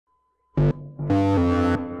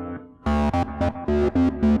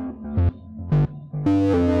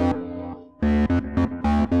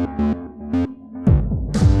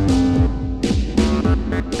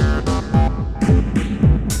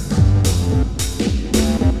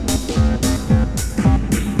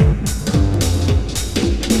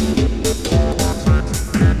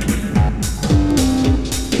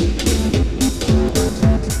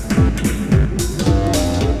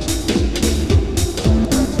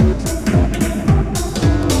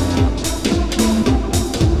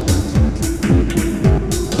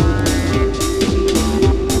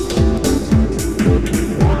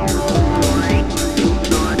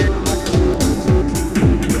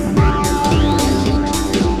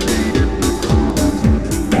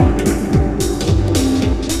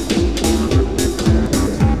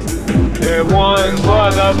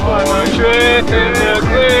was a fortress in the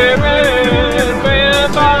clearing,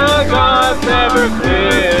 built by God's never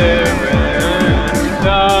clearing.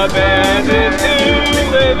 The bandits who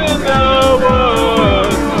live in the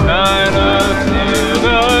woods, kind of steal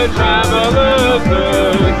the traveler's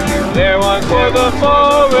goods. There once was a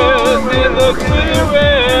forest in the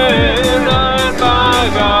clearing, lined by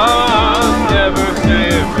God's never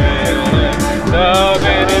clearing. The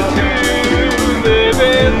bandits who live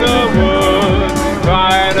in the woods,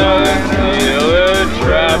 trying to steal the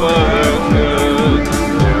traveler's goods.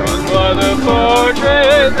 There once was a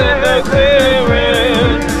fortress in the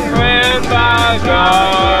clearing, ran by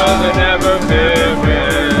God and never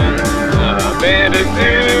fearing. The bandits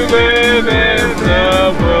who live in the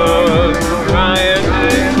woods, trying to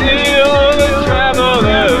steal the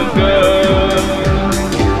traveler's goods.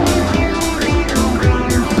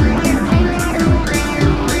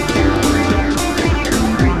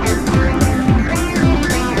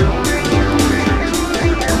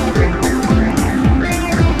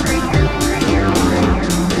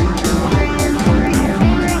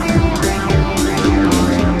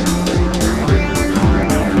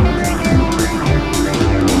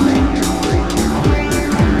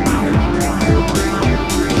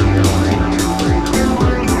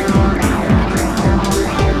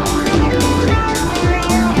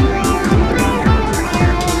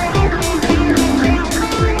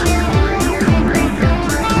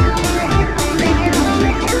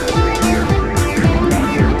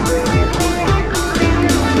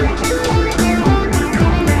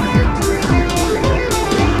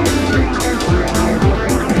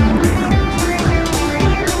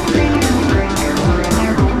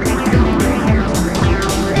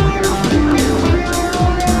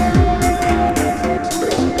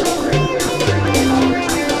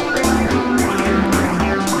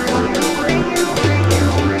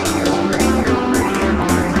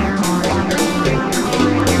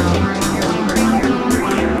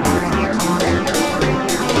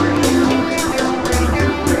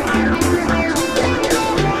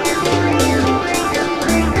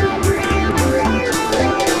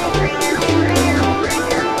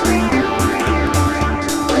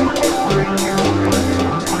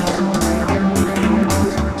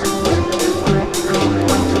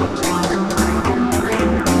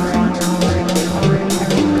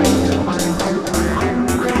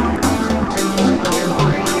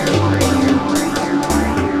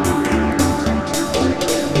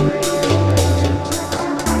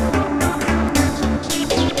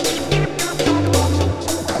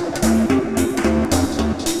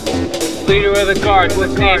 Leader of the guard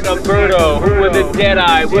was named Umberto, who with a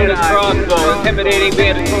dead-eye, with a crossbow, intimidating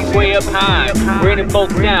bandits from way up high, raining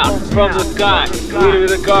bolts down from the sky. Leader of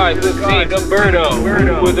the guard was named Umberto,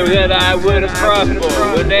 who with a dead-eye, with a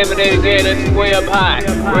crossbow, intimidating bandits from way up high,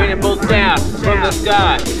 raining bolts down from the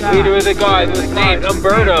sky. Leader of the guard was named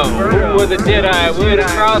Umberto, who with a dead-eye, with a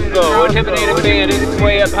crossbow, intimidating bandits from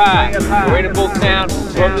way up high, raining bolts down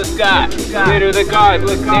from the sky. Leader of the guard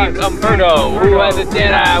was named Umberto, who has a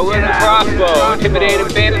dead-eye, with a crossbow, intimidating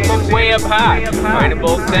bandits from way up high, raining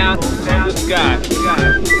bolts down from the sky.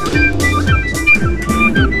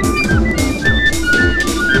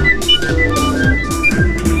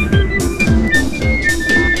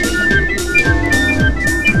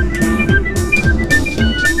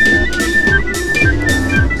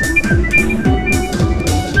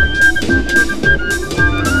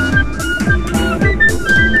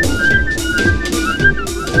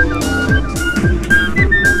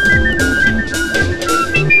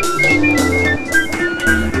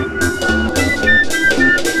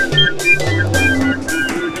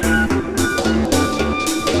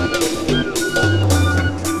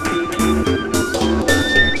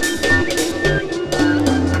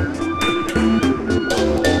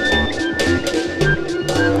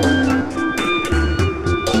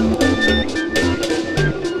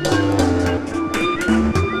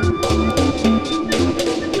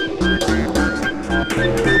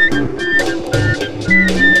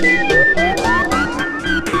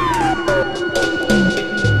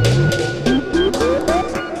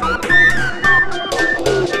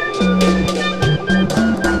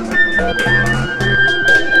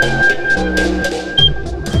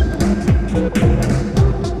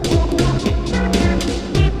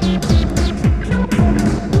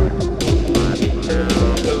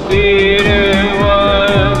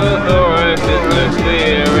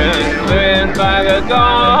 by the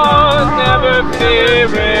gods, never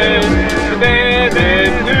fearing the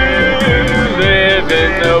bandits who live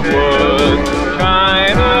in the woods,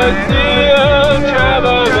 trying to steal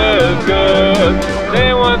travelers' goods.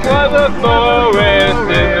 There once was a forest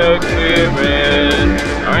in the clearing,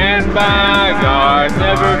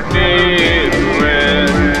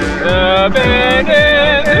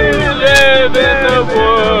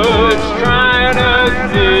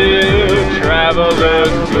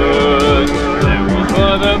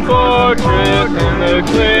 gods in the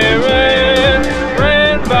clearing,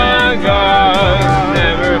 ran by gods,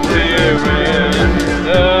 never fearing.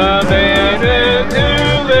 The bandits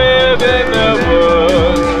who live in the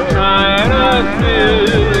woods, trying to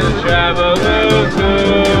steal travelers'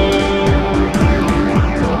 goods.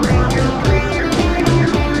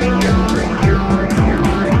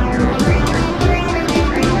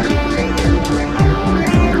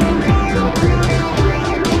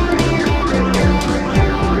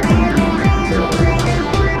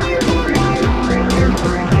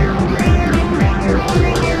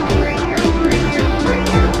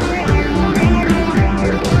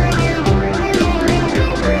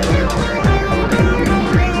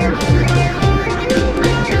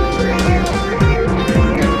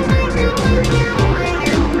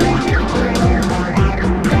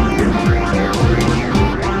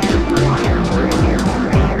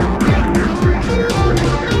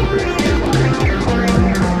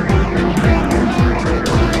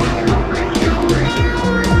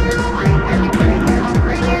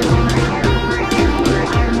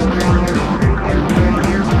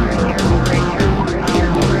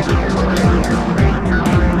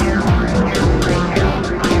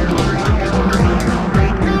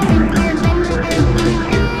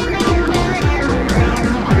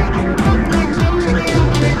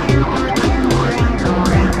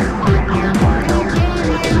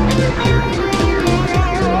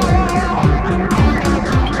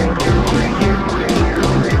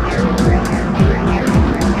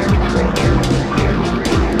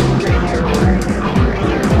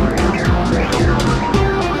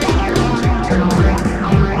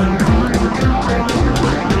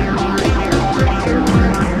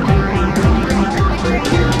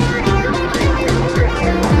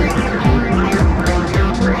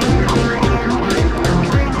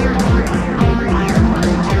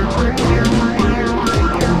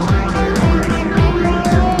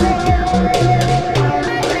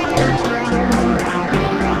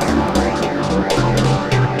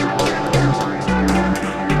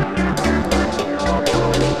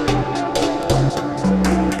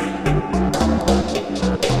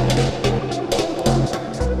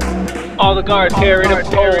 All the guards carried a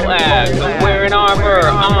pole axe, wearing armor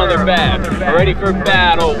on their back, ready for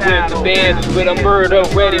battle with the bandits, with a murder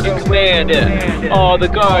ready to command it. All the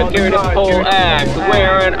guards carried a pole axe,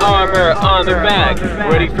 wearing armor on their back,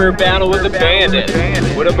 ready for battle with the bandits,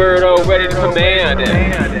 with a murder ready to command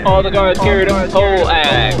it. All the guards carried a pole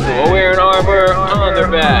axe, wearing armor on their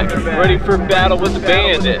back, ready for battle with the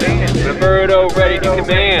bandits, with a murder ready to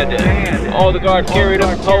command it. All the guards carried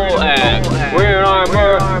a pole axe, wearing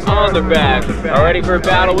armor on their back, ready for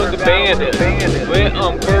battle with the bandits, with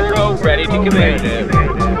Umberto ready to command it.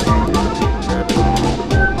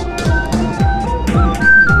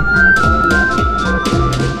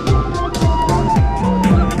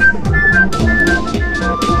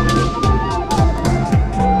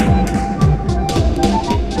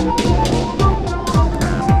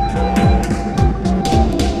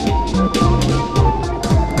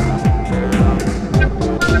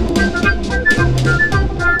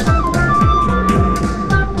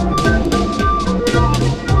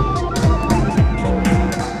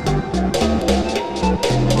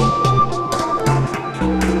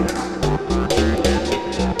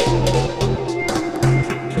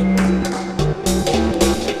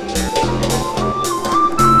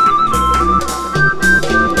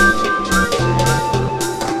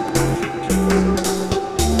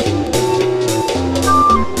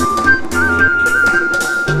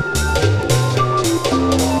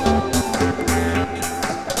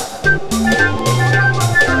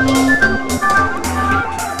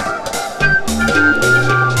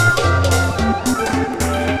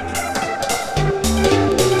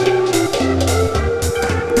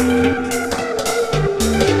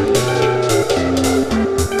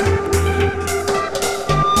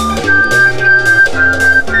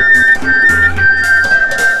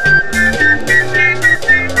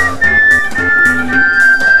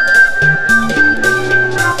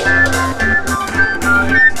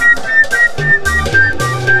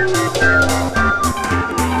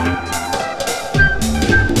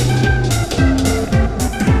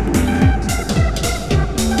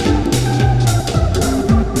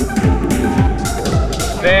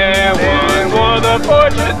 The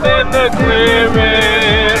fortress in the clearing,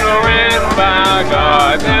 ran by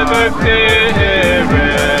gods in the clearing.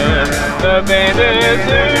 The bandits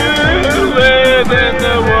who live in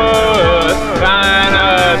the woods, trying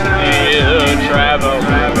to steal travelers.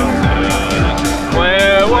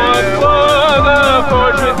 Where once was the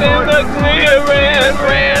fortress in the clearing,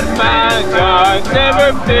 ran by gods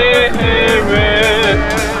never fearing.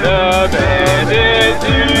 The bandits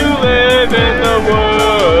who live in the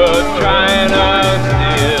woods, trying to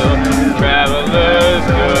steal travelers'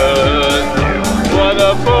 goods. For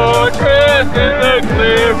the fortress in the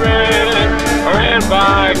clearing, ran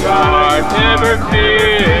by guards, never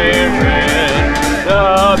fearing.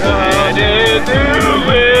 The bandits who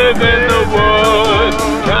live in the woods,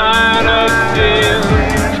 trying to steal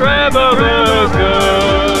travelers' goods.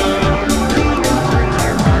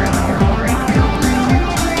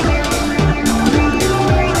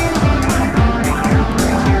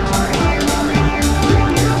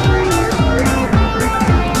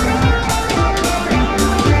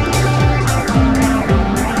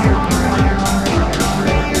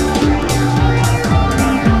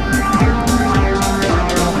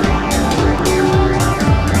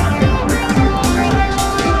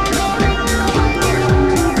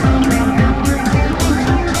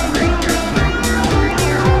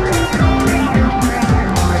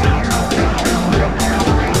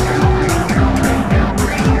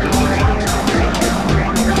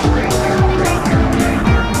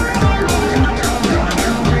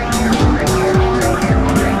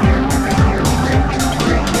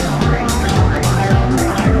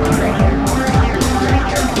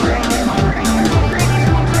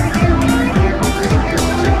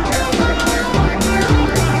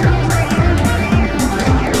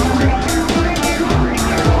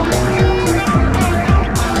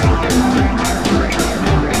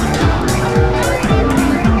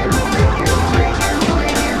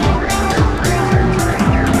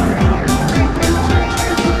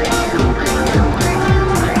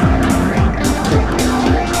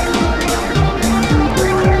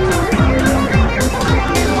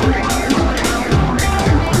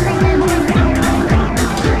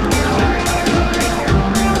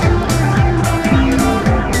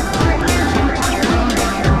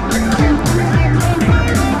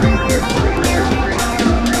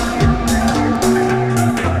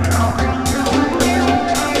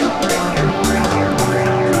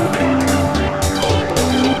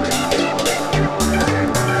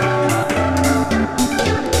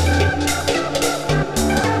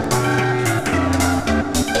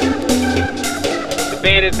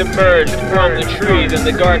 Bandits emerged from the trees and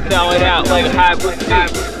the guards sallied out like a hive with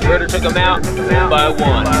feet. Murder took them out one by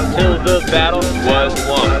one till the battle was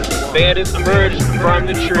won. Bandits emerged from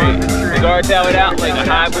the trees. The guards sallied out like a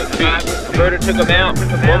hive with feet. Murder took them out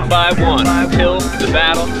one by one till the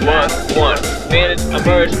battle was won. Bandits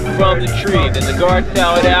emerged from the trees and the guards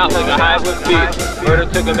sallied out like a hive with feet. Murder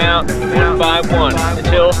took them out one by one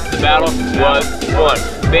until the battle was won.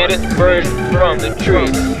 Bandits emerged from the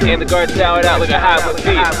trees and the guards sallied out like a hive with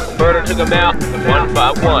feet. Murder took them out one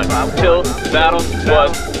by one till the battle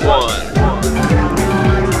was won.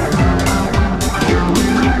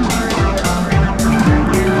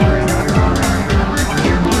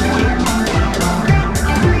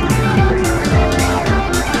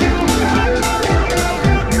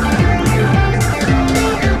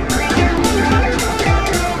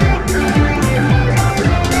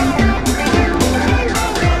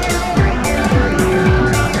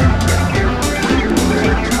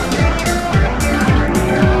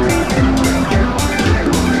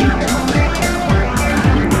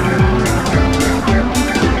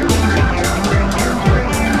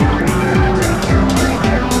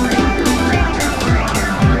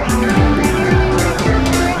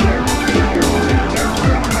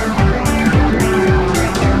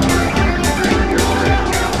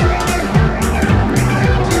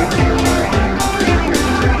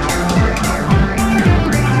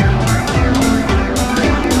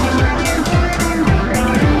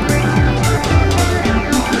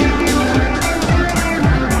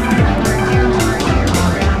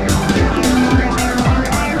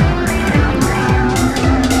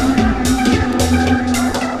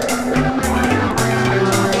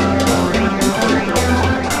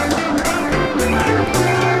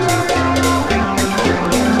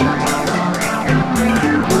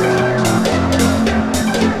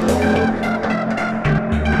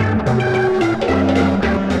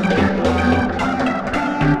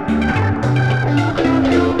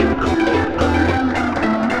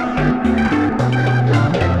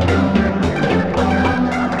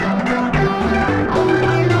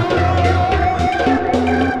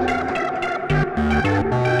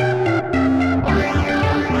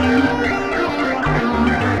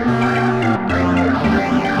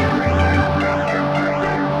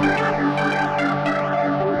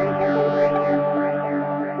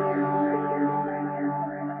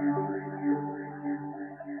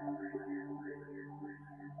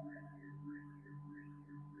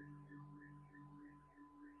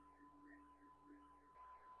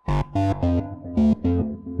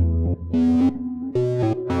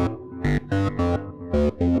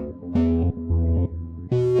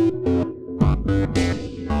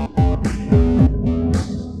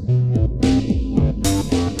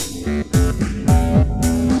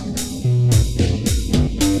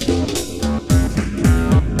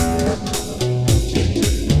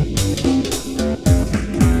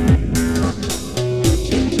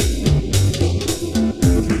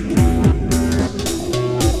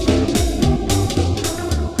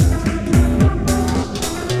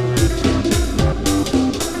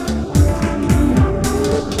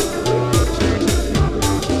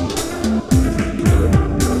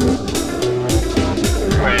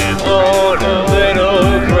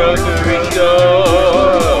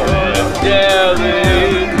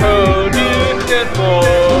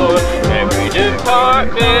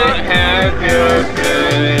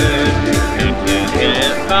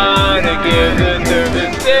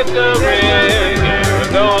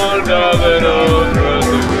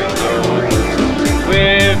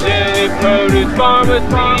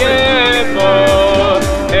 Pharmacy and more.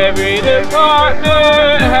 Every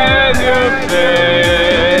department has your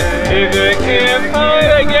place. If they can't find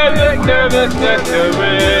a given service that's the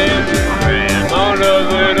rent, ram on a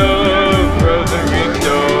little grocery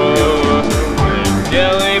store. With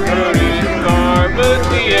deli, produce,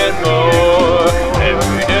 pharmacy and more.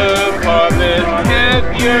 Every department has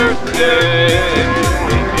your place.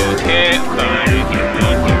 If you can't find a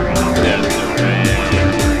given service that's the rent,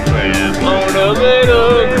 a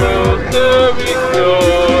little grocery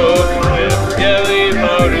store with deli,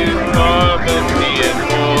 produce, pharmacy, and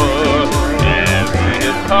more. Every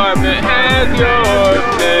department has your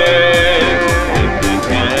say. If you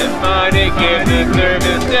can't find it, give the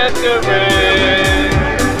service that's the rent.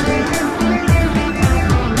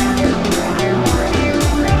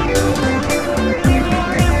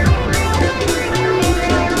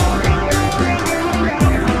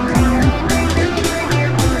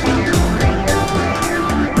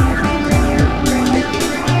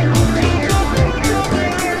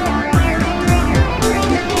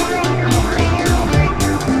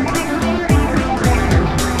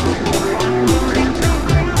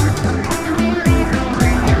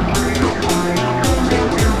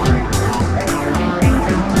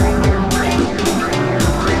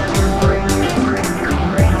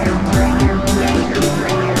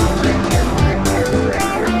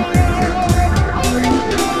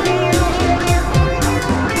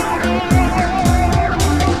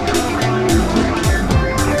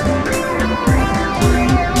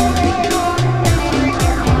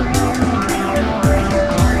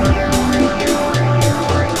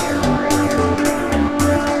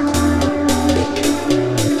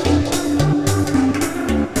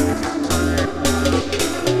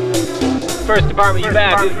 First department you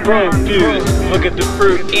pass is produce. Look at the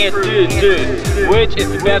fruit and juice. Which is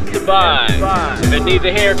the best to buy? If it needs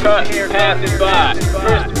a haircut, pass it by.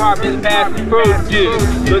 First department pass is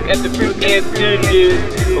produce. Look at the fruit and juice.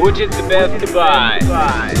 Which is the best to buy?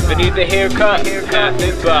 If it needs a haircut, pass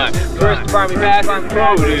it by. First department pass is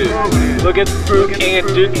produce. Look at the fruit and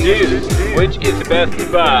juice. Which is the best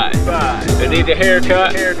to buy? If it needs a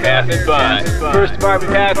haircut, pass it by. First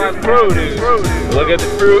department pass is produce. Look at the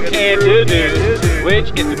fruit and juice.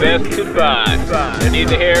 Which is the best to buy? If it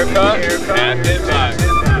needs a haircut, pass it by.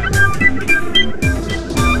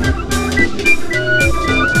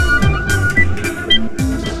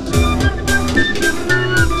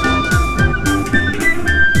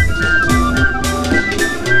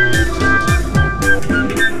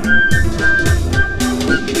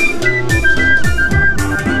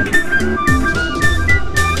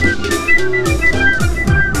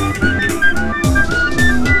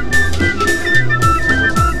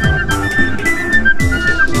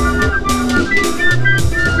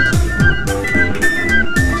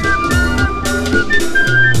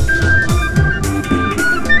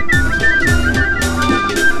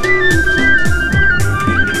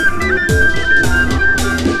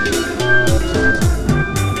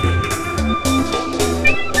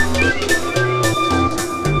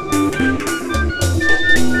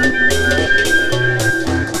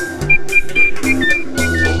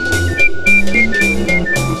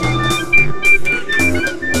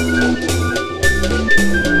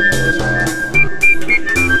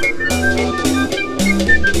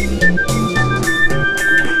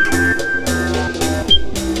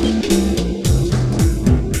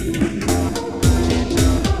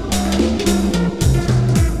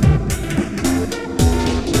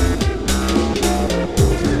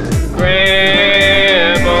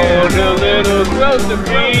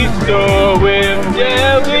 Grocery store with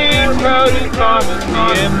deli, produce, produce,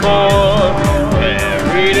 pharmacy, and more.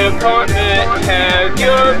 Every department has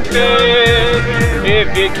your pick.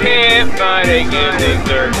 If you can't find it, give the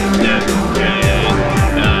service just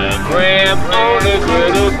 9 gram on a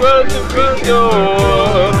little grocery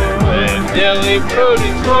store. With deli,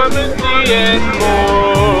 produce, pharmacy, and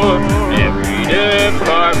more. Every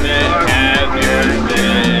department has your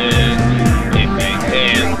pick. If you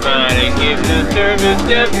can't find it, give the service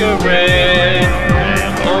desk a ring.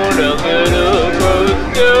 On a little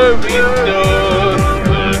grocery store.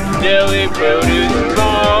 With deli, produce,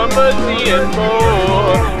 pharmacy, and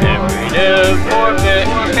more. Every department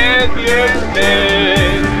has your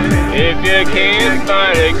pick. If you can't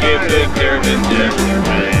find it, give the service desk a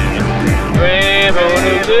ring. Ram on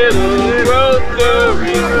a little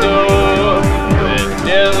grocery store. With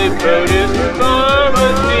deli, produce,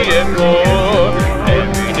 pharmacy, and more.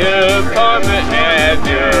 Every department has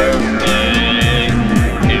your thing.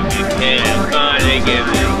 If you can't find it, give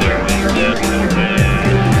the service desk a ring.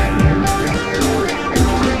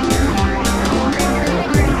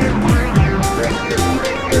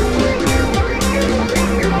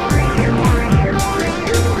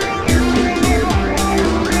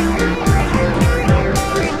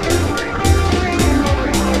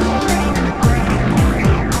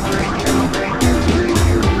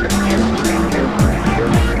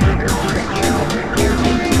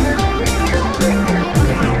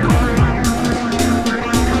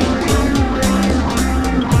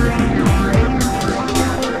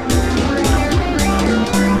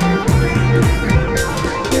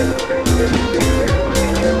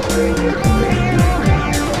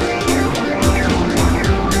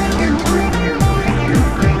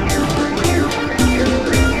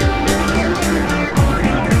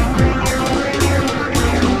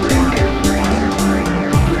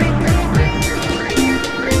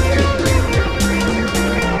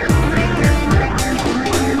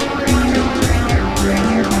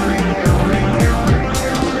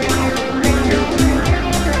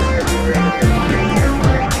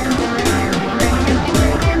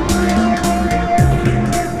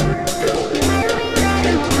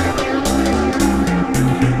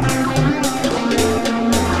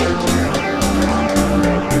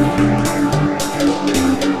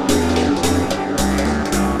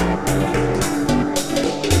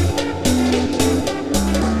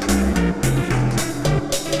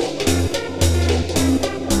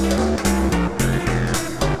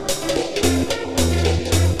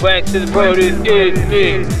 Wax to the produce is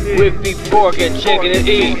me. With beef, pork, and chicken to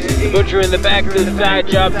eat. Butcher in the back to the side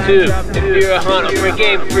job too. If you're a hunter, bring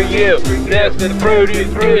game for you. Next to the produce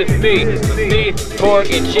is me. Beef, pork,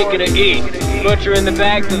 and chicken to eat. Butcher in the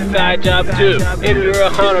back to the side job too. If you're a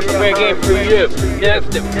hunter, bring game for you.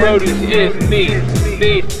 Next to produce is me.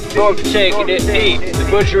 Beef, pork, chicken to eat. The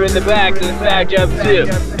butcher in the back to the side job too.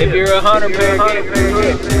 If you're a hunter, bring game for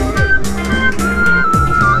you.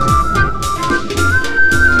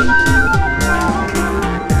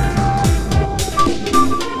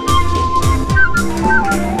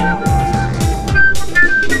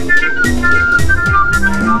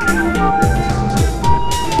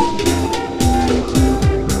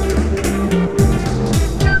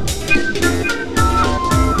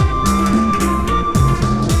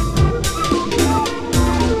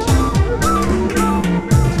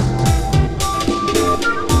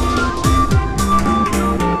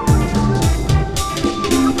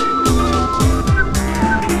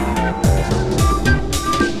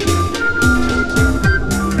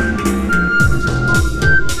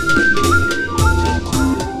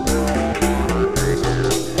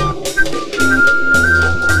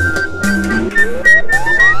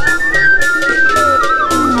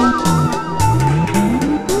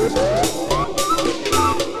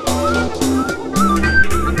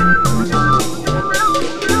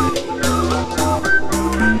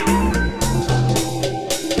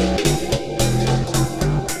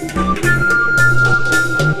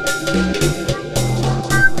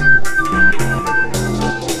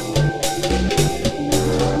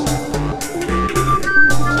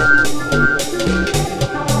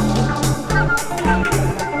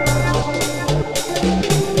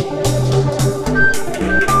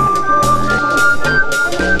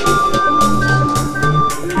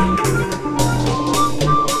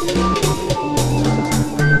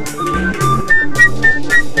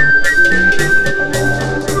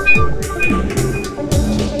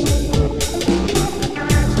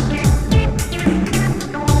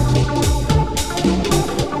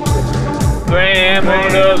 Graham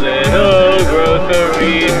on a little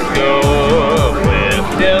grocery store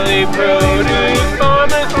with deli, produce,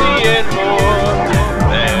 pharmacy, and more.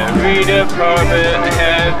 Every day department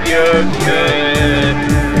has your fit.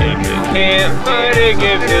 If you can't find it,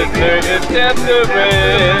 give the service after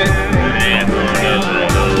rent. And on a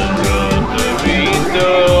little grocery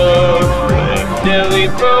store, like deli,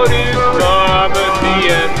 produce, pharmacy,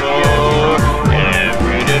 and more.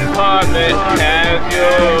 Every department has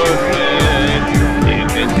your fit.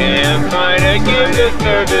 If you can't find it, give the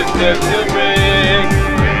service after rent.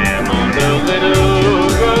 And on the little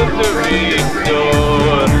grocery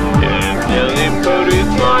store, deli,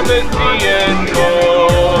 produce, pharmacy, and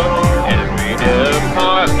more. Every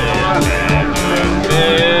department has your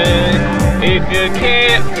fit. If you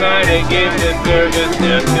can't find it, give the service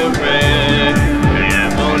after rent.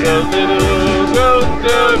 I'm on a little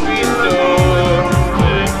grocery store,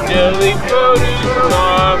 deli, produce,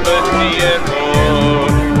 pharmacy, and more.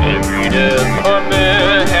 Every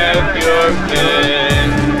department has your fit.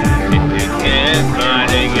 If you can't find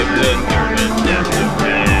it, give the service after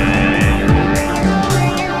rent.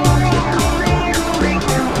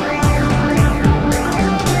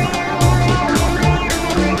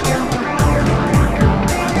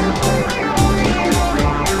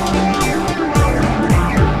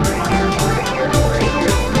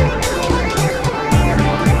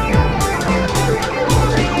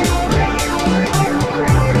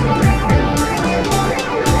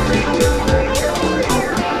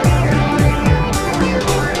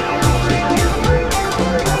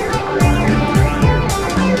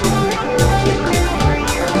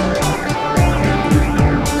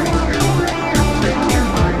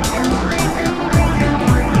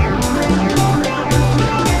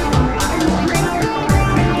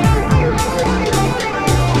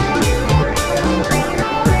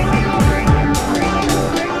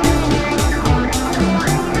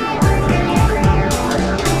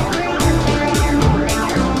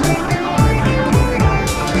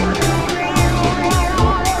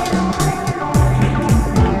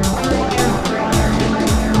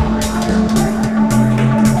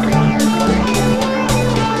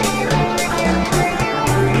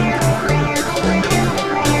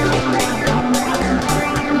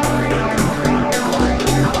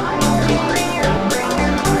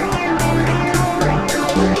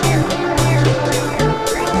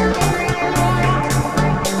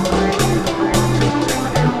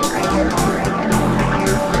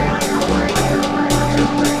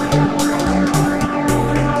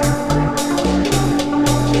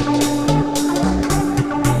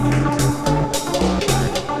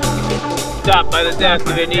 Stop by the desk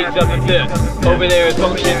if you need something fixed. Over there is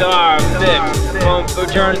functions are fixed. Home food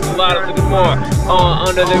turns a lot of good more. All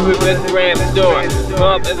under the roof at the Grand store. Come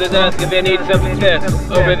up at the desk if you need something fixed.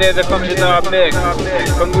 Over there the functions are fixed.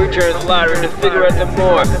 From returns a lot to cigarettes and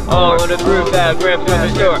more. All under the roof at Grand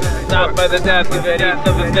store. Stop by the desk if you need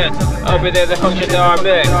something fixed. Over there the functions are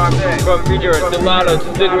mixed. From returns to lotto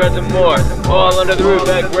to cigarettes and more. All under the roof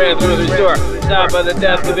at Grand store. Stop by the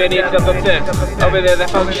desk if you need something fixed. Over there the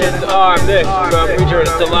functions are mixed. From returns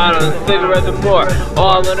to lotto to cigarettes and more.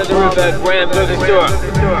 All under the roof at Grand store.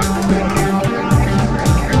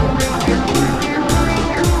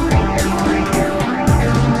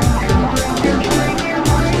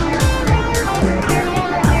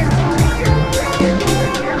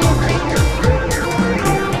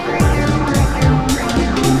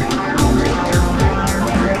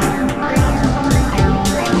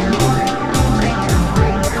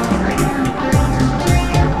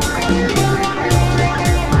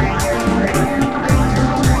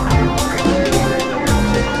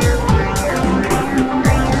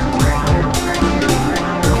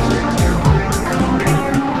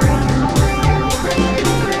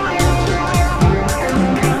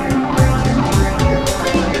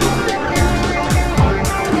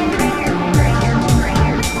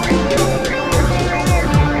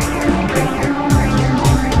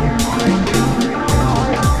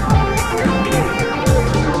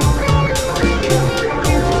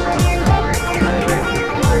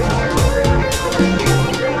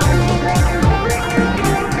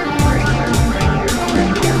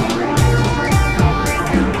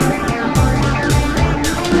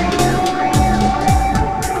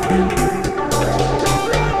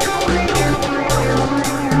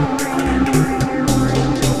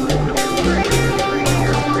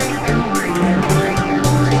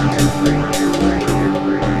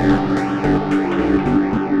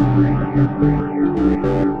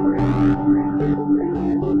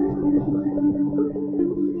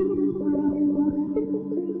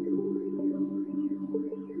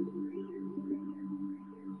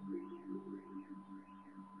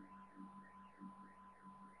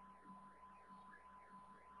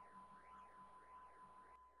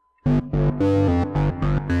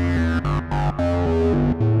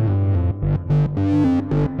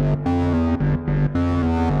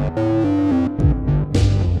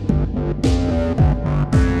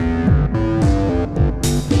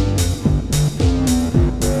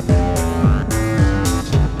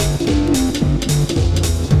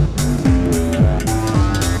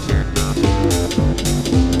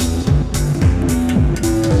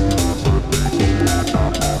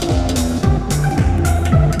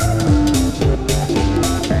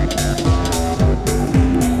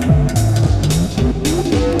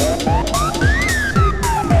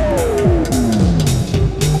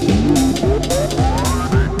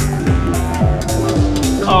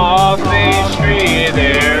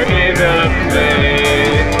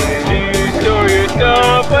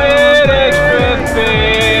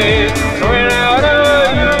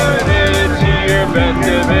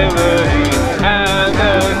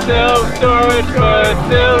 self-storage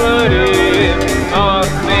facility. On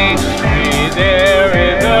Main Street there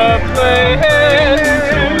is a place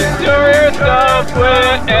to store your stuff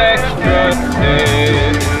with extra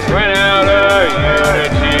space. Rent out a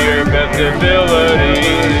unit to your best ability.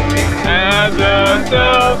 As a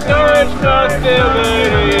self-storage facility.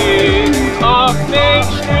 Off Main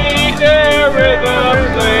Street there is a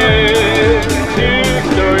place to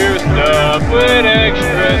store your stuff with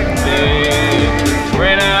extra space.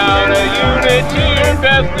 Rent out a unit to your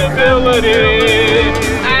best ability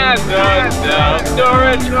as a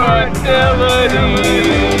self-storage facility.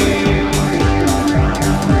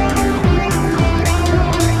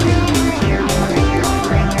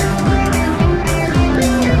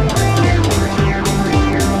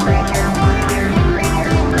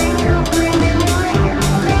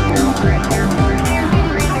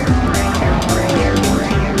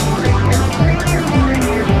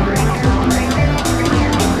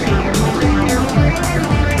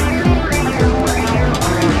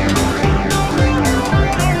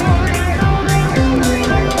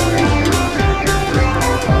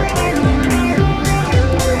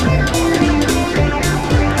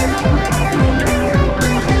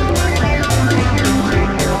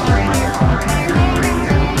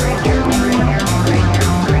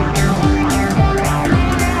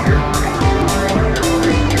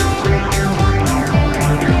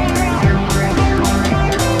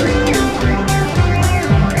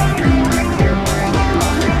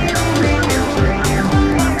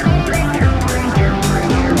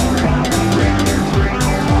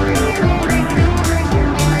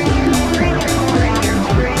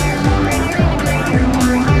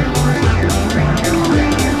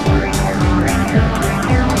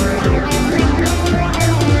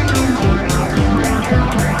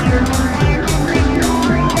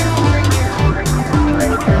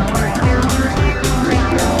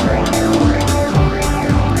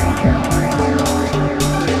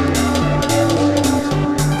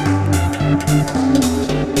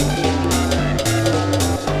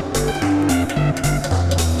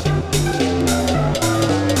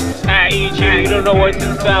 You don't know what's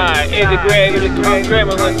inside. In the grave, it's from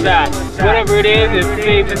grandma inside. Whatever it is, it's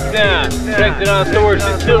safe and sound. Protected on storage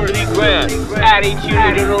facility ground. At each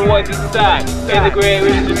unit, you don't know what's inside. In the grave,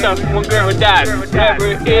 it's just something when grandma died. Whatever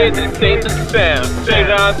it is, it's safe and sound.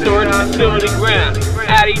 Protected on storage facility ground.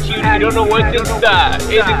 At each unit, you don't know what's inside.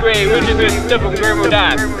 In the grave, it's just stuff when grandma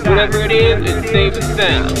died. Whatever it is, it's safe and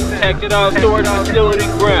sound. Protected on storage facility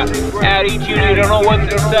ground. At each unit, you don't know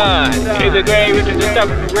what's inside. In the grave, it's just stuff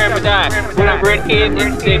when grandma died. Whatever it is,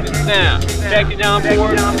 it's safe and sound. Protected on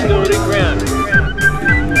board facility ground.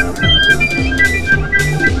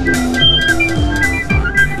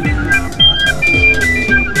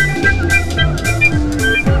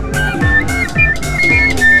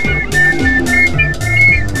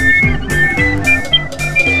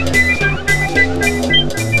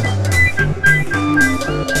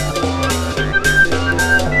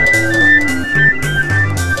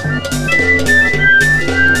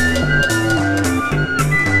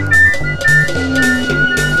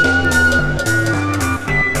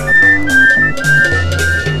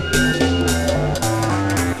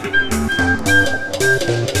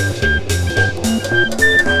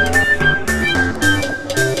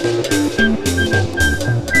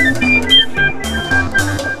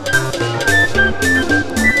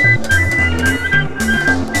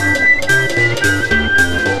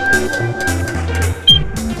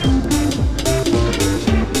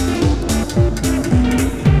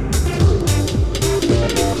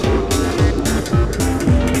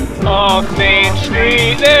 Off Main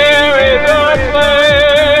Street there is a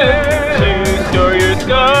place to store your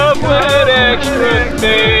stuff with extra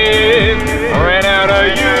space. Rent out a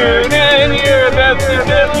unit, your best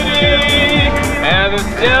ability, and a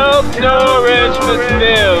self-storage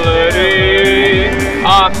facility.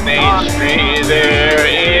 Off Main Street there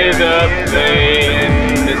is a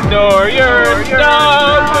place to store your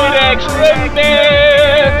stuff with extra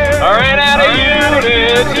space. Rent out a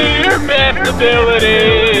unit to your best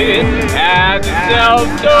ability as a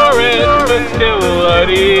self-storage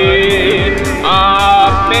facility.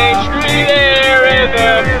 Off Main Street there is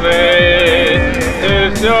a place to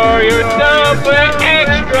store your stuff with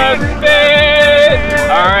extra space.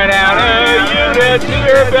 Rent out a unit to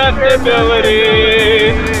your best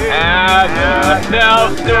ability as a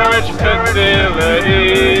self-storage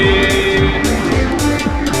facility.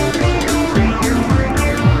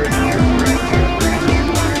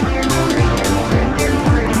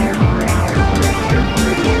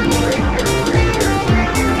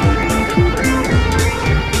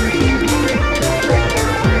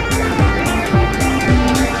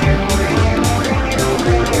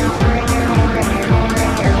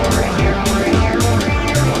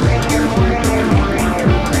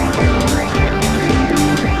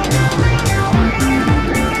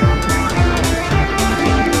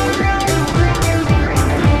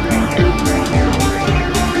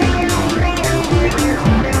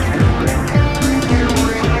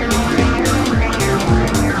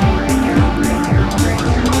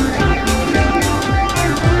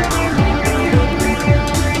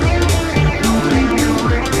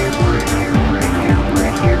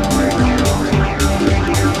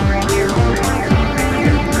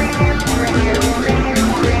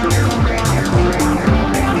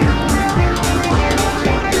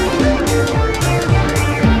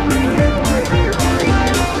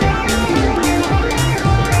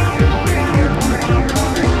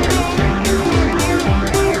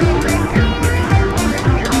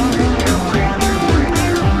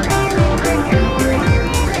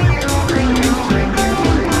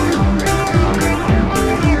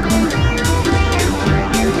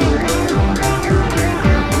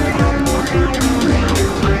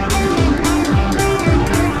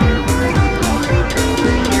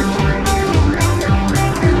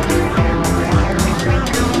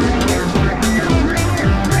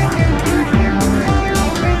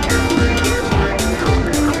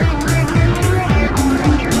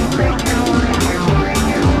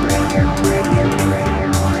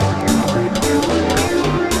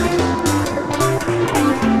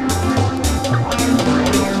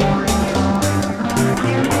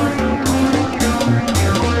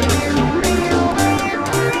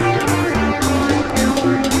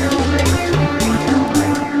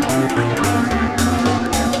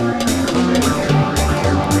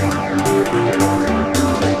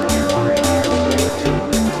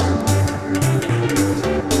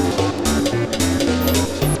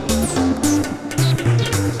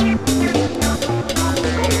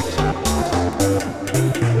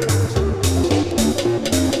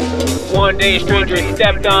 day a stranger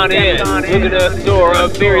stepped on in. Looking at a store, a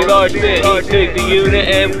very large bin. He took the unit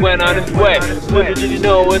and went on his way. Little did you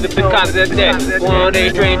know what the concept that one day a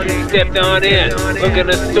stranger stepped on in. Looking at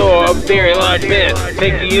a store, a very large bin.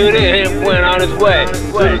 Take the unit and went on his way.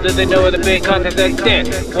 Little did they know what the big concept that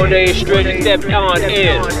one day a stranger stepped on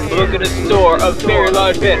in. Looking at a store, a very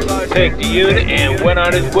large bin. Take the unit and went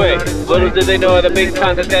on his way. Little did they know the big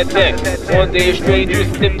concept that day. One day a stranger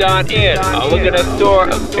stepped on in. Look at a store,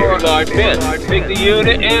 a very large bin. Take the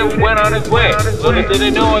unit and went on his way. Little did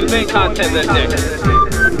they know the big concept that day.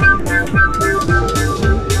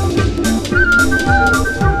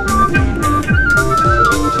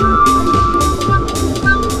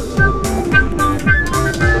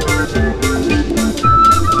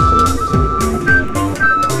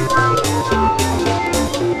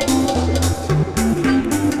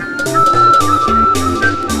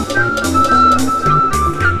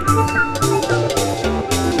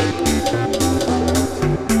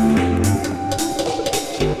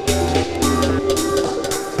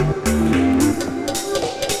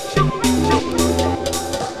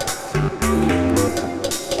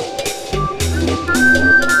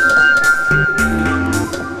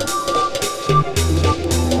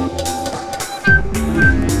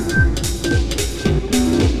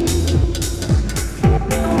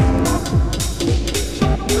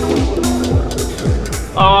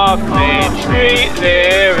 Off Main Street,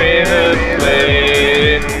 there is a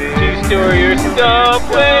place to store your stuff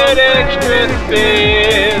with extra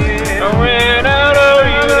space. I ran out of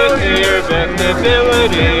units to your best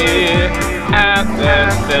ability at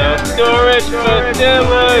that self-storage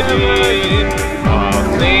facility. Off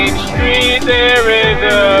Main Street, there is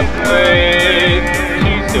a place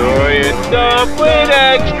to store your stuff with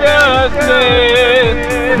extra space.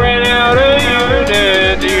 Ran out of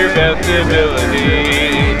units to your best ability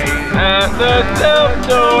at the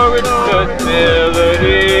self-storage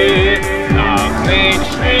facility. Off Main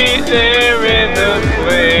Street, there is a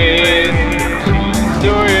place to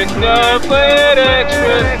store your stuff with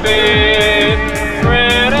extra space.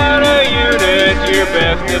 Ran out of units, your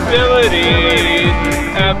best ability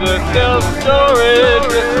at the self-storage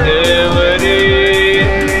facility.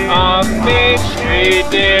 Off Main Street,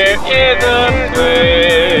 there is a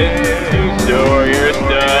place to store your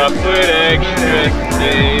stuff with extra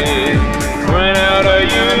space. Run out of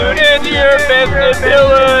units, your best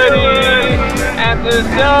ability at the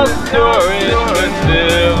self-storage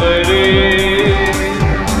facility.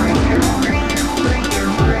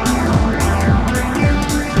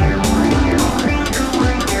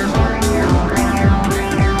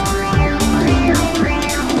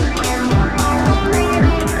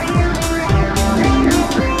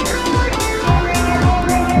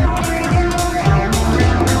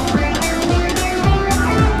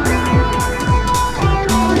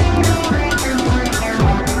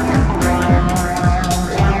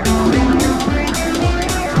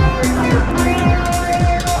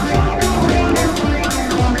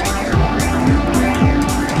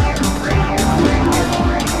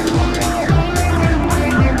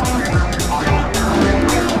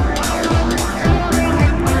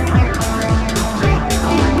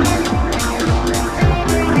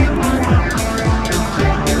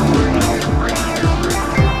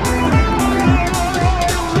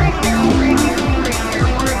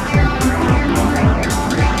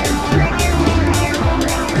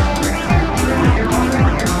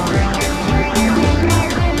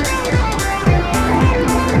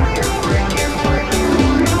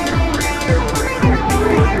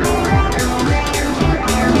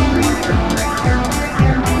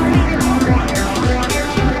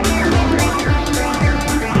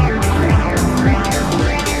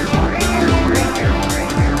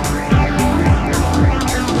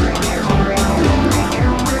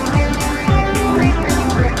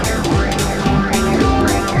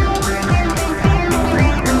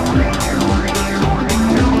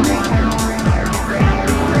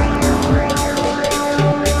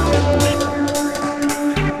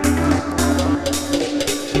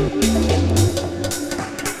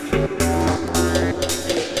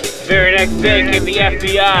 Very next day came the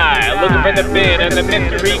FBI, looking for the bin and the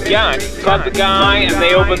mystery guy. Caught the guy and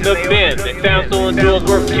they opened the bin. They found stolen jewels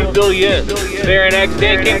worth $2 billion. Very next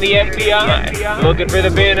day came the FBI, looking for the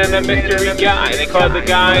bin and the mystery guy. They caught the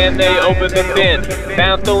guy and they opened the bin.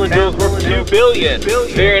 Found stolen jewels worth $2 billion.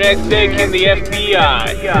 Very next day came the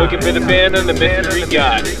FBI, looking for the bin and the mystery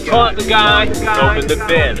guy. Caught the guy, opened the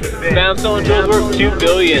bin. Found stolen jewels worth $2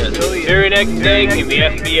 billion. Very next day came the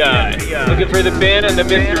FBI, looking for the bin and the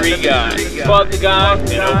mystery guy. Caught the guy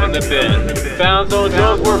and opened the bin. Found stolen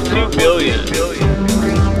jewels worth $2 billion.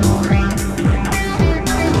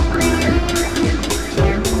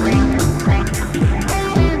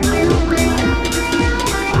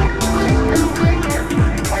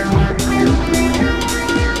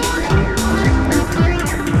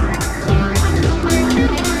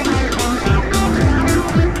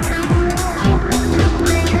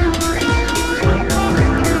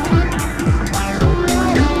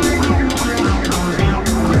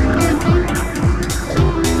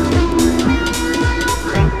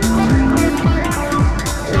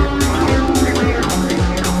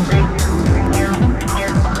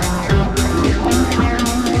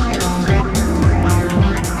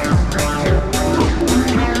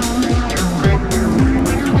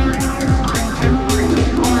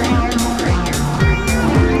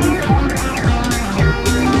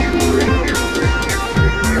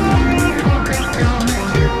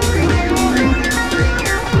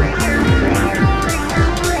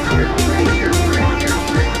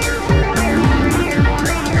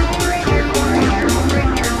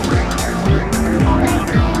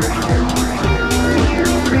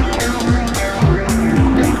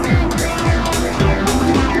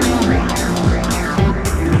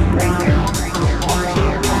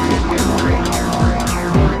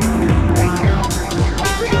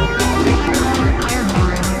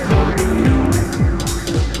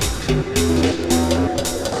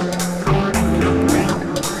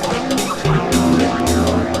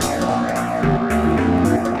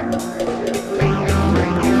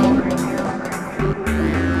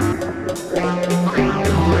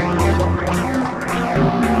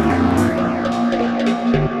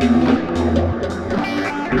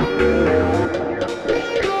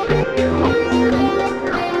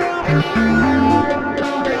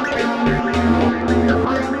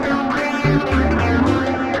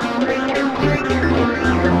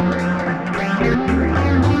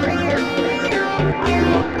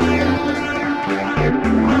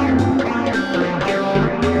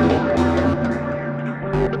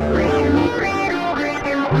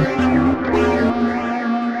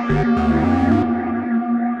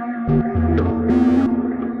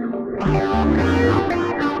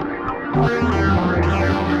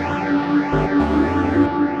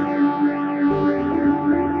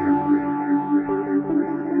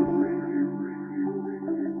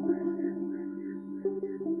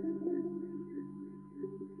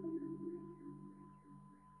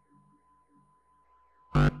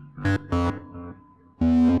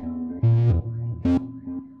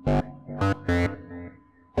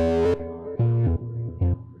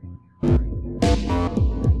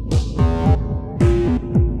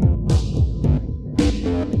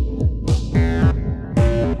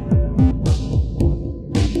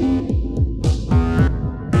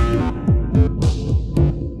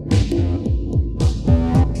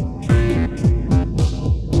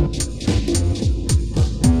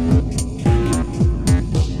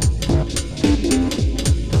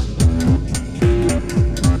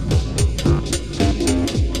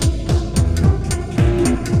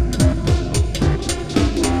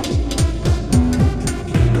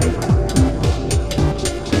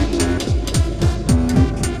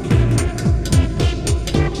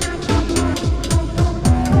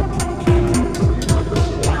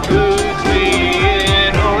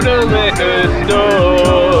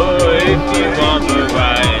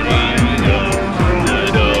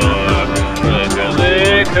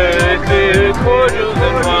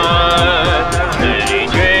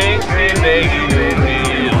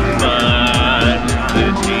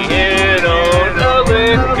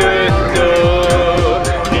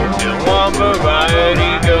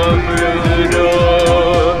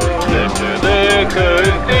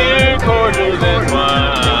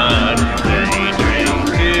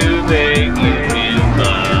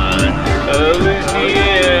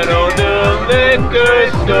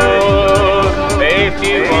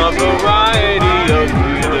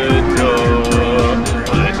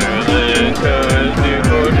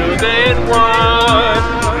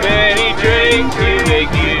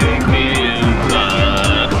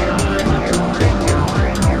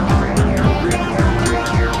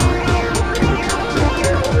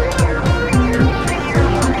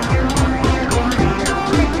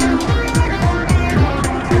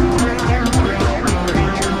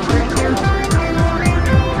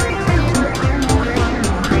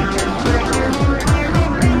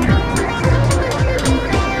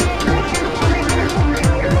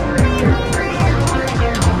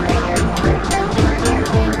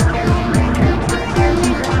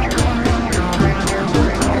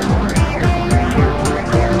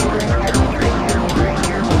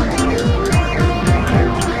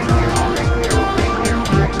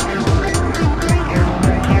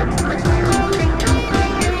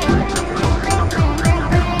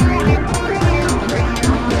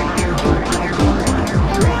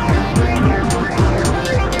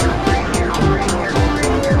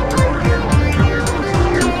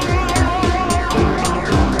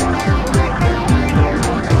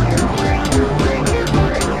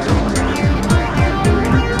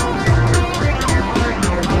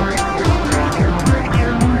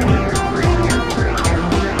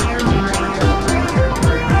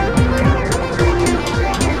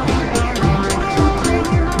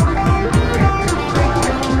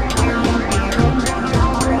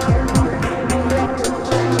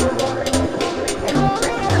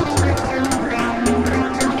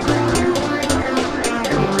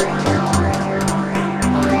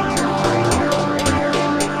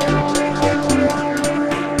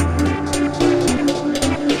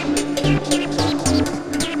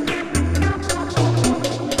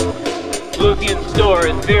 Lucian's store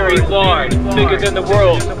is very large, bigger than the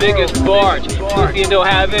world's biggest barge. Lucian don't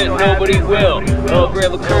have it, nobody will. Over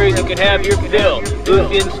at Curry's you can have your fill.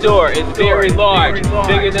 Lucian's store is very large,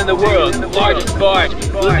 bigger than the world's largest barge.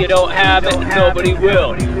 Lucian don't have it, nobody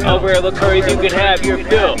will. Over at Curry's you can have your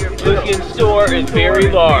fill. Lucian's store is very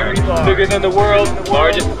large, bigger than the world's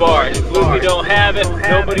largest barge. Lucian don't have it,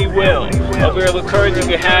 nobody will. Over at Curry's you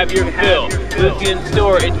can have your fill. Lucian's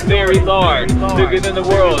store is very large, bigger than the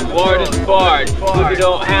world's largest barge. If you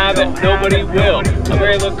don't have it, nobody will. Over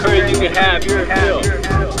at Curry's you can have your fill.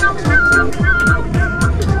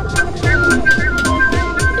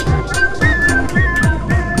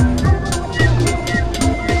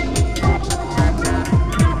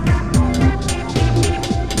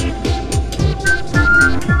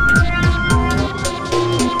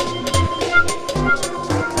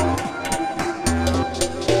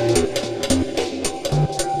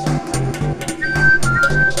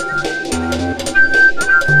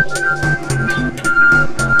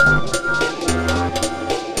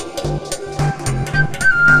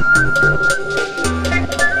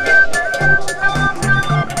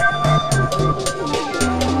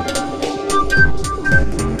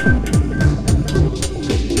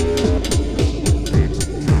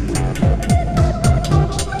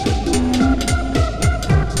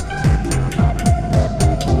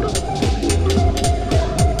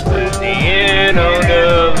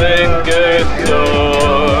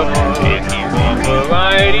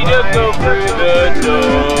 through the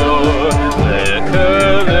door.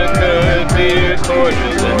 Liquor, beer,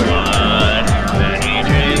 cordials, and wine. Many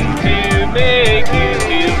drinks to make you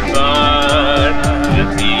feel fine.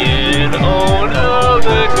 Just be an owner of the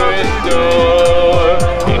liquor store.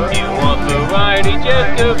 If you want variety, just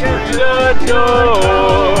go through the door.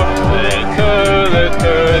 Liquor,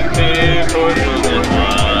 beer, cordials, and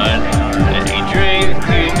wine. Many drinks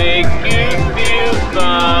to make you feel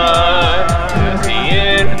fine. Just be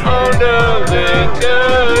an owner of the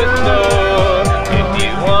liquor store. If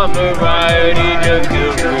you want variety, just go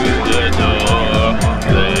through the door.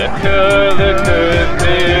 Liquor,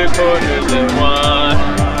 beer, cordials, and wine.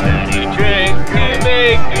 Many drinks to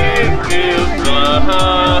make you feel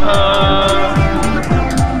fine.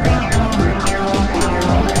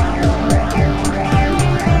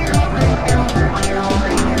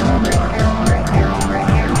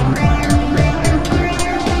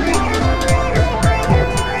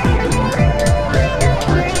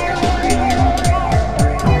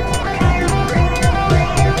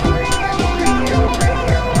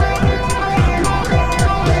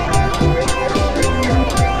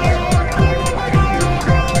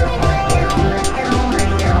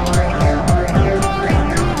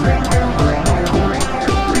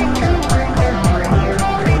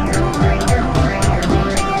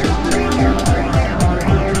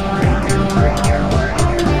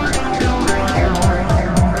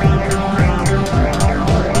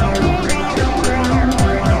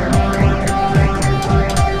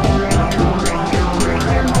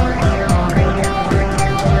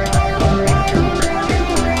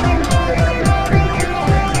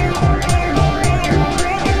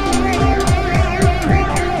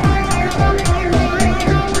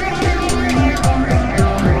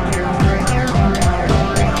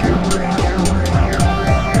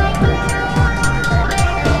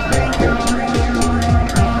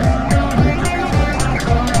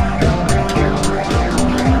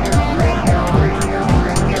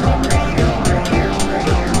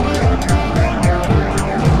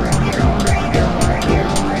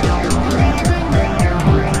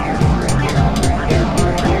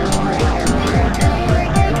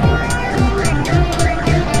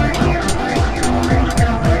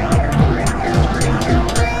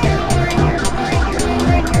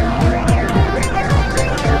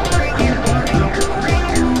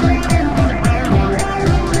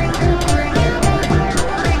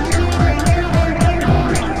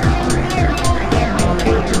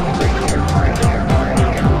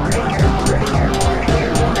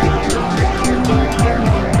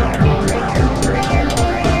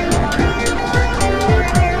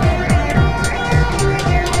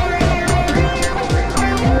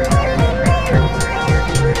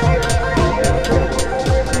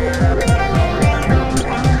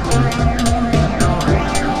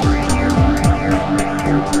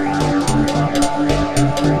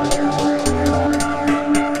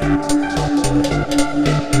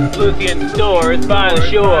 Lucian store is by the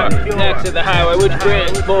shore, next to the highway which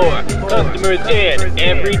brings more customers in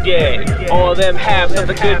every day. All of them have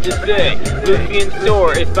something good to say. Lucian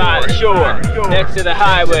store is by the shore, next to the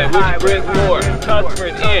highway which brings more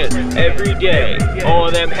customers in every day. All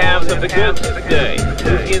of them have something good to say.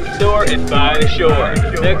 Lucian store is by the shore,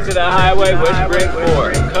 next to the highway which brings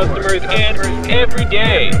more customers in every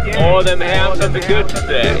day. All of them have something good to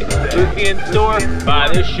say. Lucian store by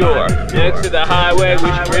the shore, next to the highway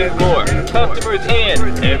which brings more customers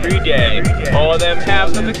in every day. All of them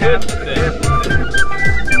have something good to say.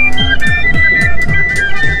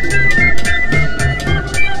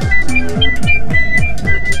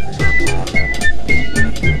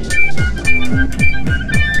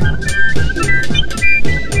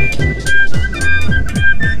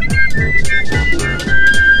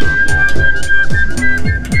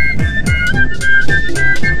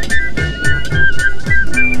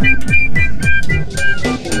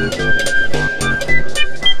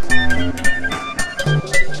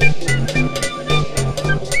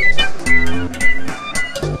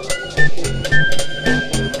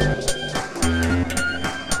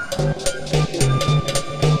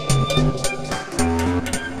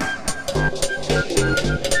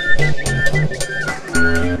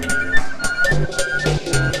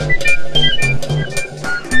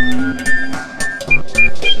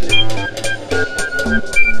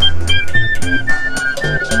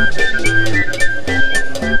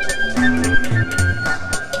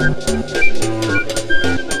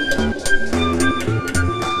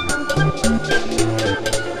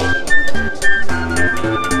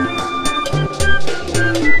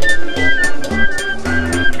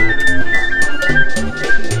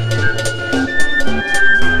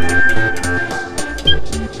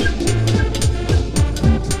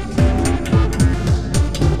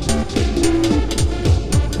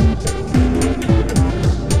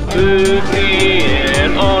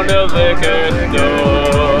 being on the liquor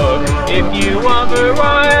store. If you want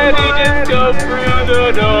variety, just go through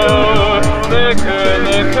the door.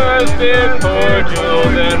 Liquors, beer,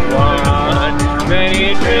 cordials, and wine. Many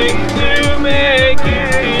drinks to make you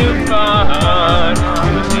feel fine.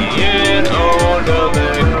 Being on the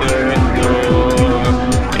liquor store.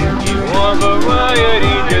 If you want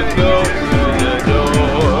variety, just go through the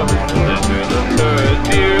door. Liquors,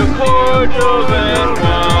 beer, cordials, and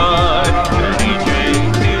wine. Many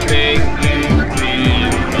drinks to make you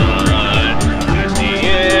feel fine.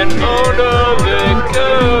 Being on the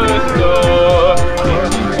liquor store.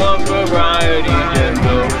 If you want variety, just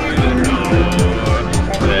go through the door.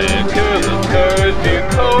 Liquors, beer,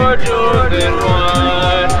 cordials, and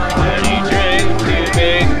wine. Many drinks to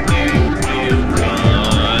make you feel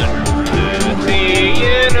fine.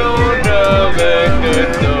 Being on the liquor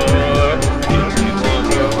store. If you want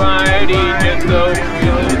variety, just go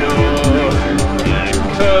through the door.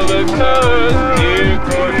 Liquors, beer,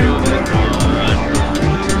 cordials, and wine.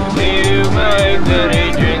 Too much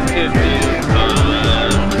any drink to feel fine.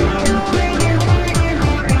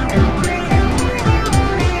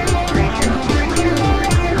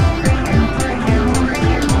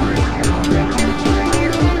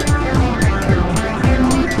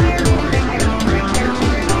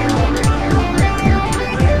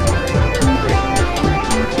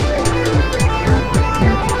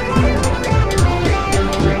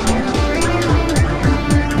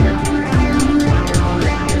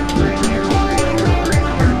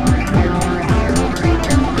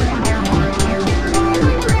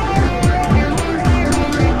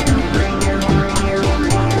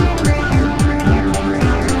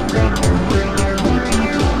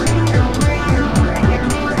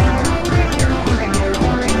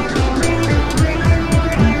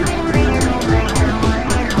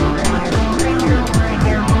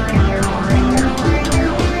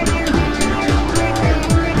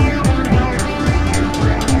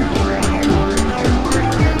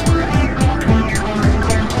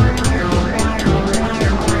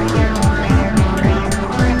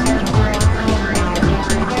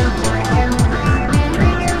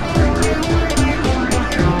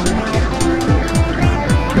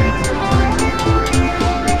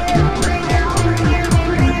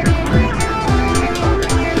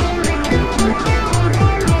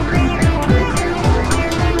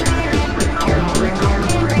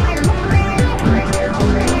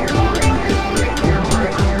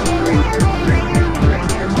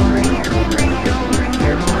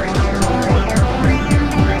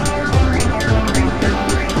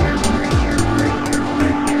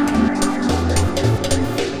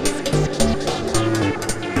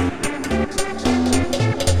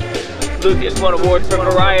 Lucian won awards for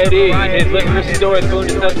variety. His liquor store is boon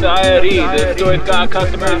to society. The store's got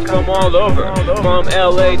customers from all over, from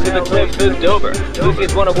LA to the cliffs of Dover.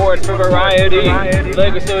 Lucian's won awards for variety.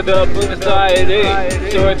 Liquor store's a boon to society.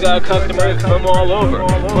 Store's got customers from all over,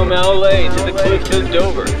 from LA to the cliffs of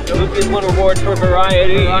Dover. Lucian's won awards for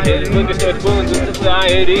variety. His liquor store's boon to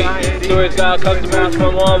society. Store's got customers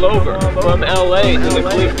from all over, from LA to the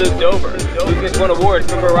cliffs of Dover. Lucian's won awards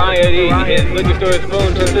for variety. His liquor store's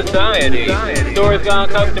boon to society. Store's got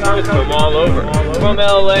customers from all over, from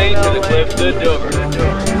LA to the cliffs of Dover.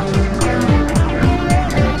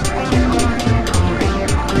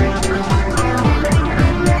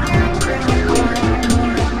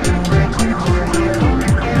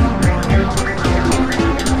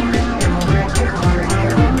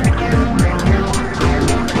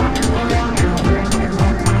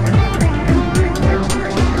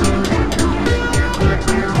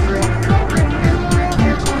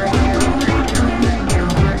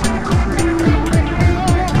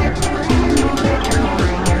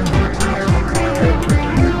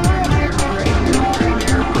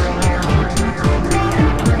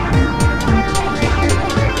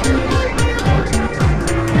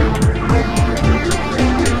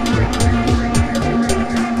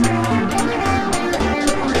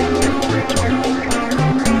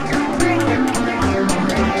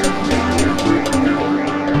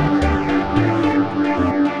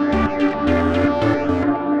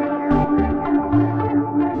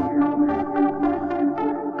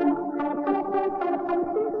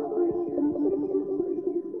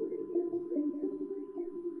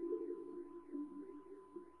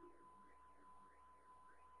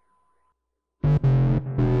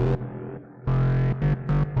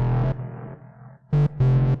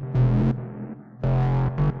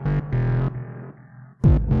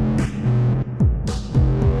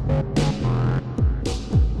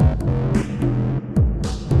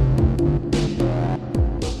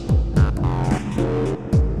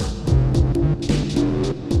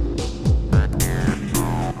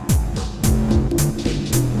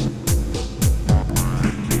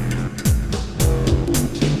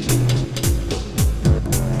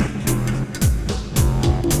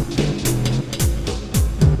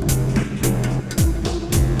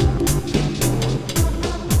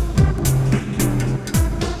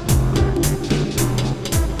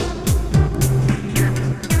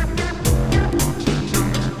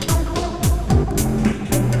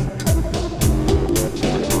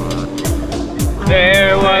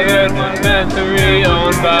 dispensary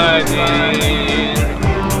owned by Dean.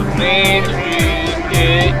 Main Street,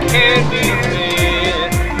 it can be seen.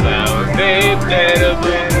 Flower vapes,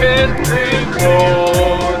 edibles, and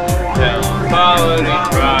pre-rolls. Down quality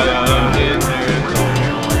product is their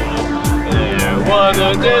goal. There was a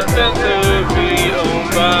dispensary owned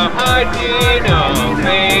by Dean on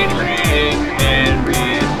Main Street, it can be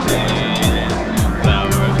seen.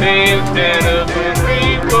 Flower vapes, edibles,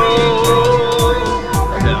 pre-rolls.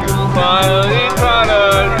 Down quality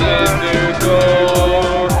product is their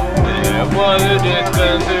goal. There was a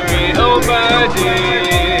dispensary owned by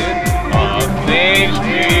Dean on Main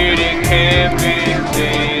Street, it can be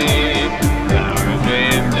seen. Flower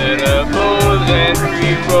vapes, edibles, and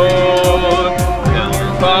pre-rolls. Down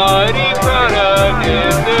quality product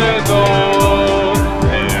is their goal.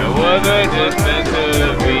 There was a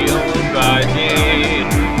dispensary owned by Dean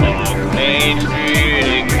on Main Street,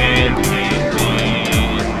 it can be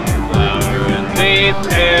seen. Flower vapes,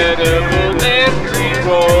 edibles, and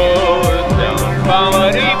pre-rolls. Down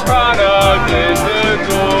quality product is their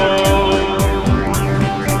goal.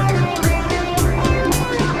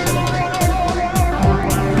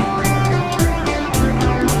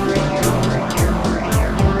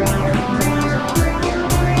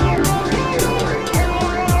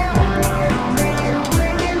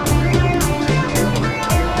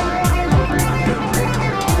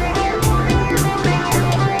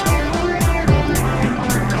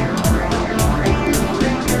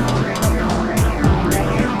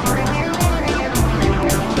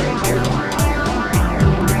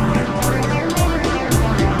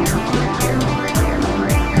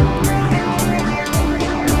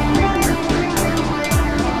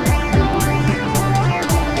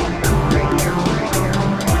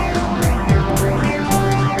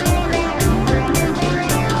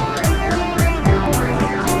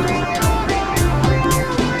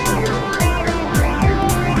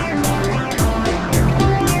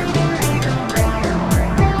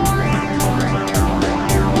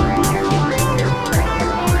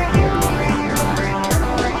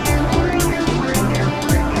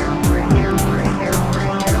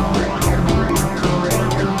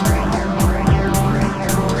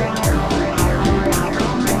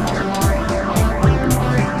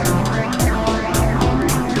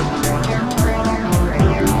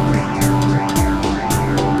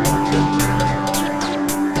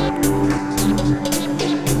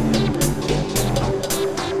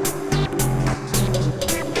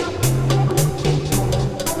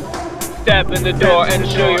 Step in the door and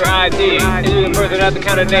show your ID. To the person at the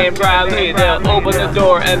counter named Riley. They'll open the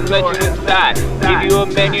door and let you inside. Give you a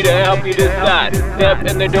menu to help you decide. Step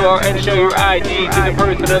in the door and show your ID. To the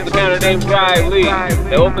person at the counter named Riley.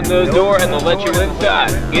 They'll open the door and they'll let you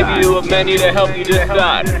inside. Give you a menu to help you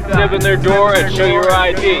decide. Step in their door and show your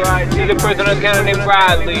ID. To the person at the counter named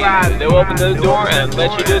Riley. They'll open the door and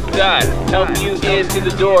let you decide. Help you into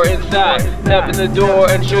the door inside. Step in the door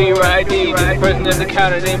and show your ID. To the person at the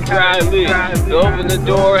counter named Riley. They'll open the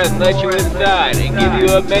door and let you inside and give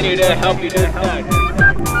you a menu to help you decide.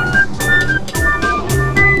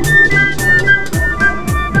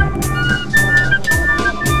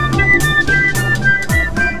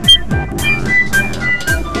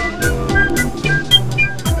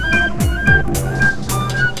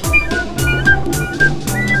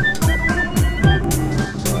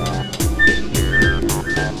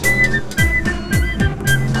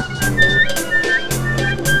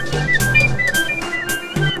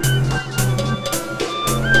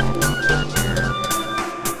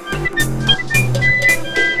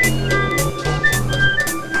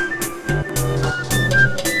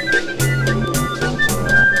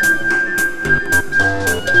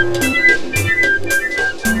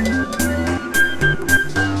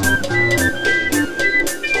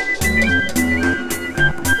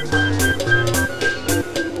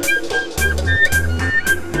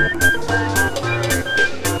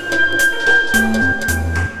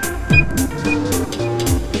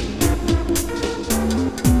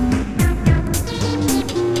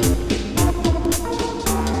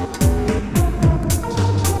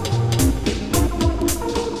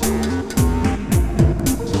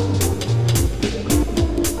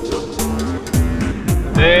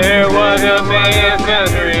 There was a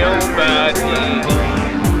dispensary owned by Dean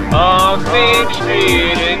on Main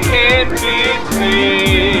Street in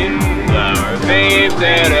Dispensary. Flower vapes,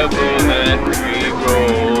 edibles, and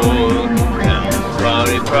pre-rolls. Now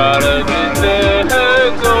quality product is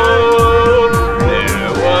the goal.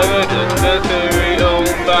 There was a dispensary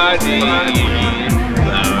owned by Dean.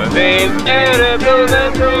 Flower vapes, edibles,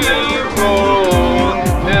 and pre-rolls.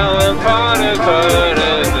 Selling product, but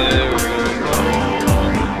as the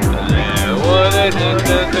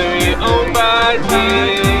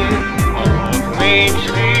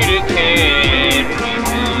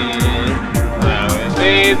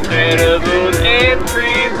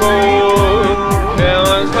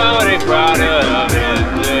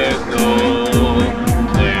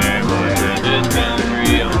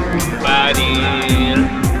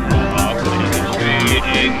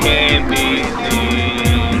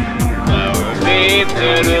vapes,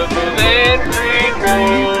 edibles, and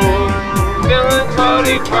pre-rolls. Selling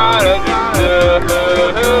quality products is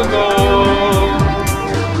the goal.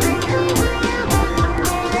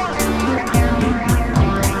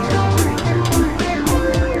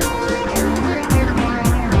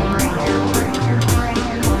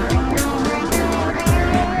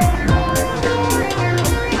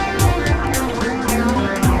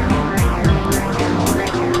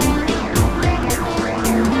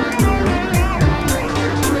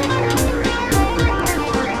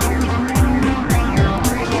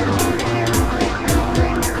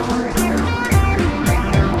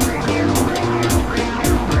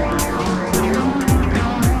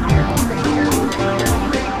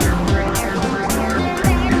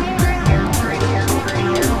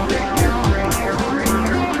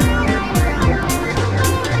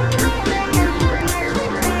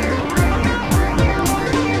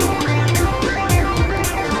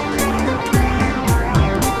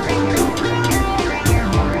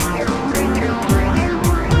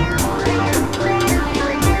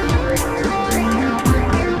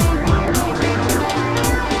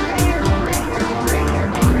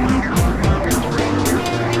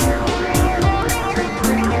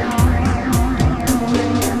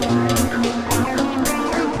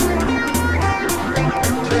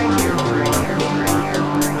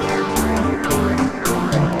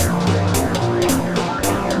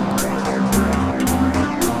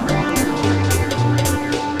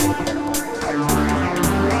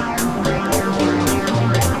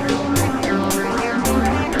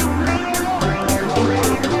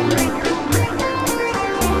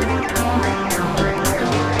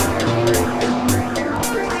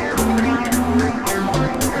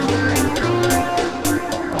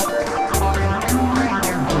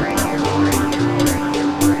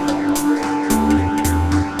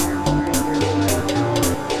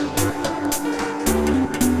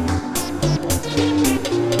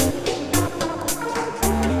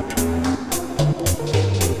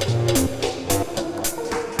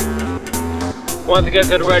 Once you get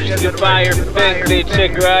to the register, you buy your thing. They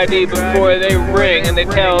check your ID before they ring, and they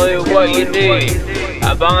tell you what you need.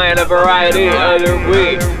 I'm buying a variety of other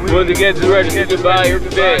weed. Once you get to the register, you buy your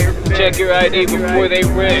thing. Check your ID before they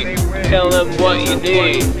ring. Tell them what you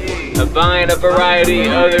need. I'm buying a variety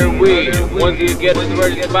of other weed. Once you get to the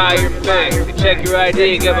register, you buy your thing. They check your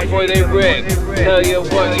ID again before they ring. Tell you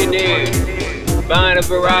what you need. Buying a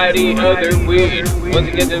variety of other weed. Once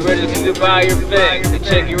you get the register to buy your thing, they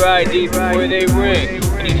check your ID before they ring,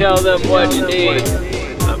 and you tell them what you need.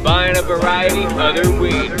 I'm buying a variety of other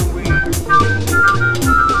weed.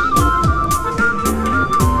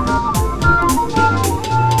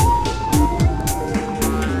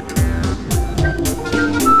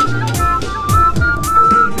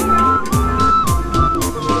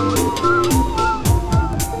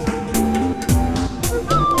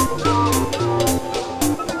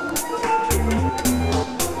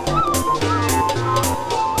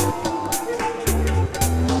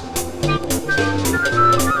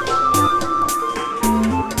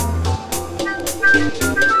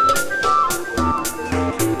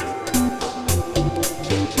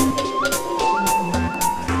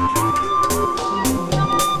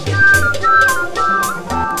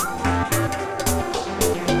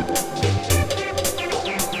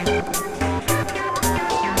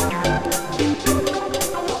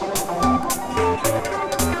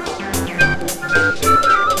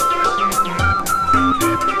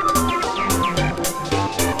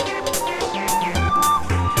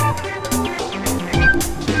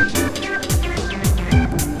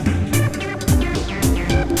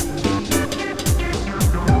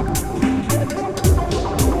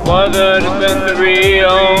 Was a dispensary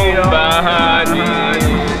owned by me.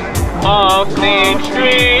 Off Main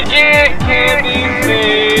Street, it can be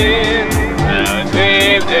seen. Now it's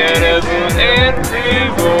vapes, edibles, and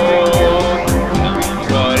pre-rolls.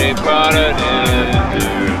 Somebody product is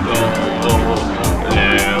their goal.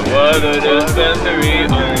 There was a dispensary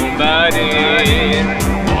owned by me.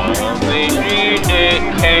 Off Main Street, it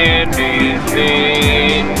can be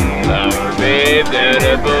seen. Flower vapes,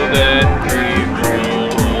 edibles, and pre-rolls.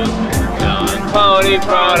 Quality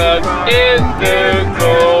product is the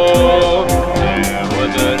goal. There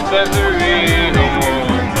was a dispensary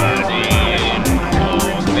owned by me.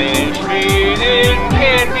 On Main Street it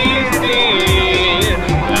can be seen.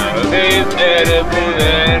 Nowadays edibles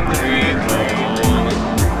and pre-rolls.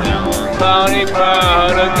 Now quality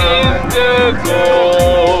product is the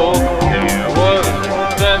goal. There was a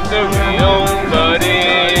dispensary owned by me.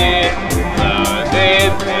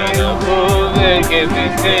 Nowadays edibles it can be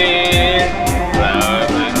seen.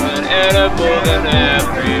 Edible and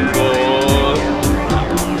every roll.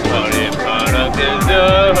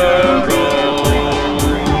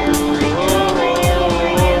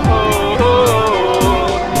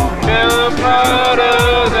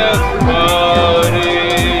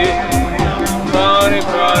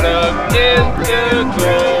 part of Instagram.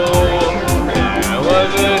 There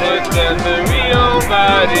was a dispensary on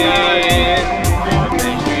body.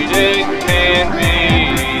 Treated can be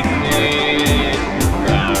seen.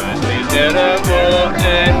 Edibles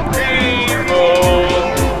and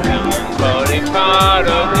pre-rolls. Body part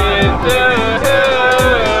of Instagram.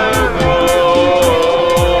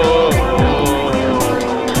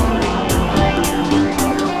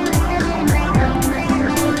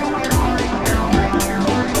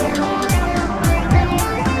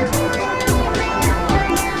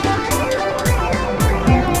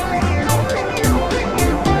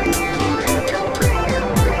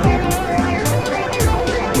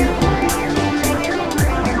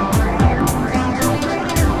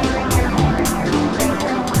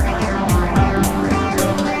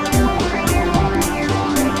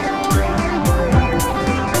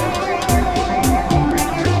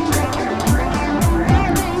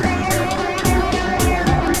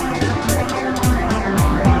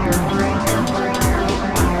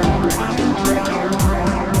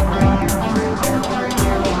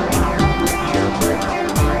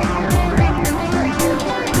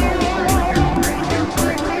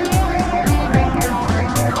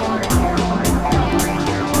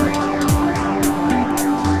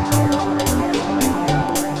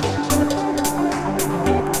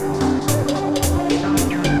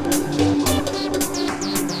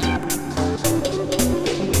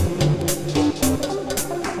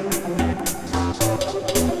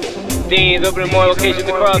 Deans opening more locations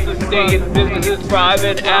across the state. His business is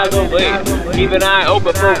private as of late. Keep an eye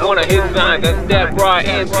open for one of his signs and step right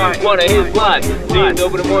into one of his lines. Deans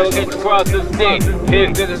opening more locations across the state. His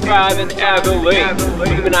business is private as of late.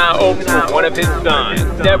 Keep an eye open for one of his signs.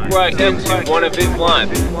 Step right into one of his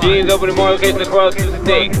lines. Deans opening more locations across the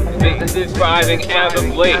state. His business is private as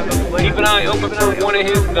of late. Keep an eye open for one of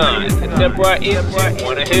his signs and step right into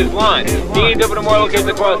one of his lines. Deans opening more locations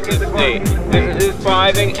across the state. Business is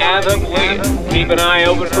private as of late. Keep an eye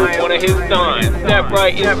open for one of his signs. Step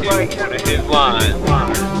right into one of his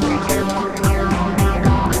lines.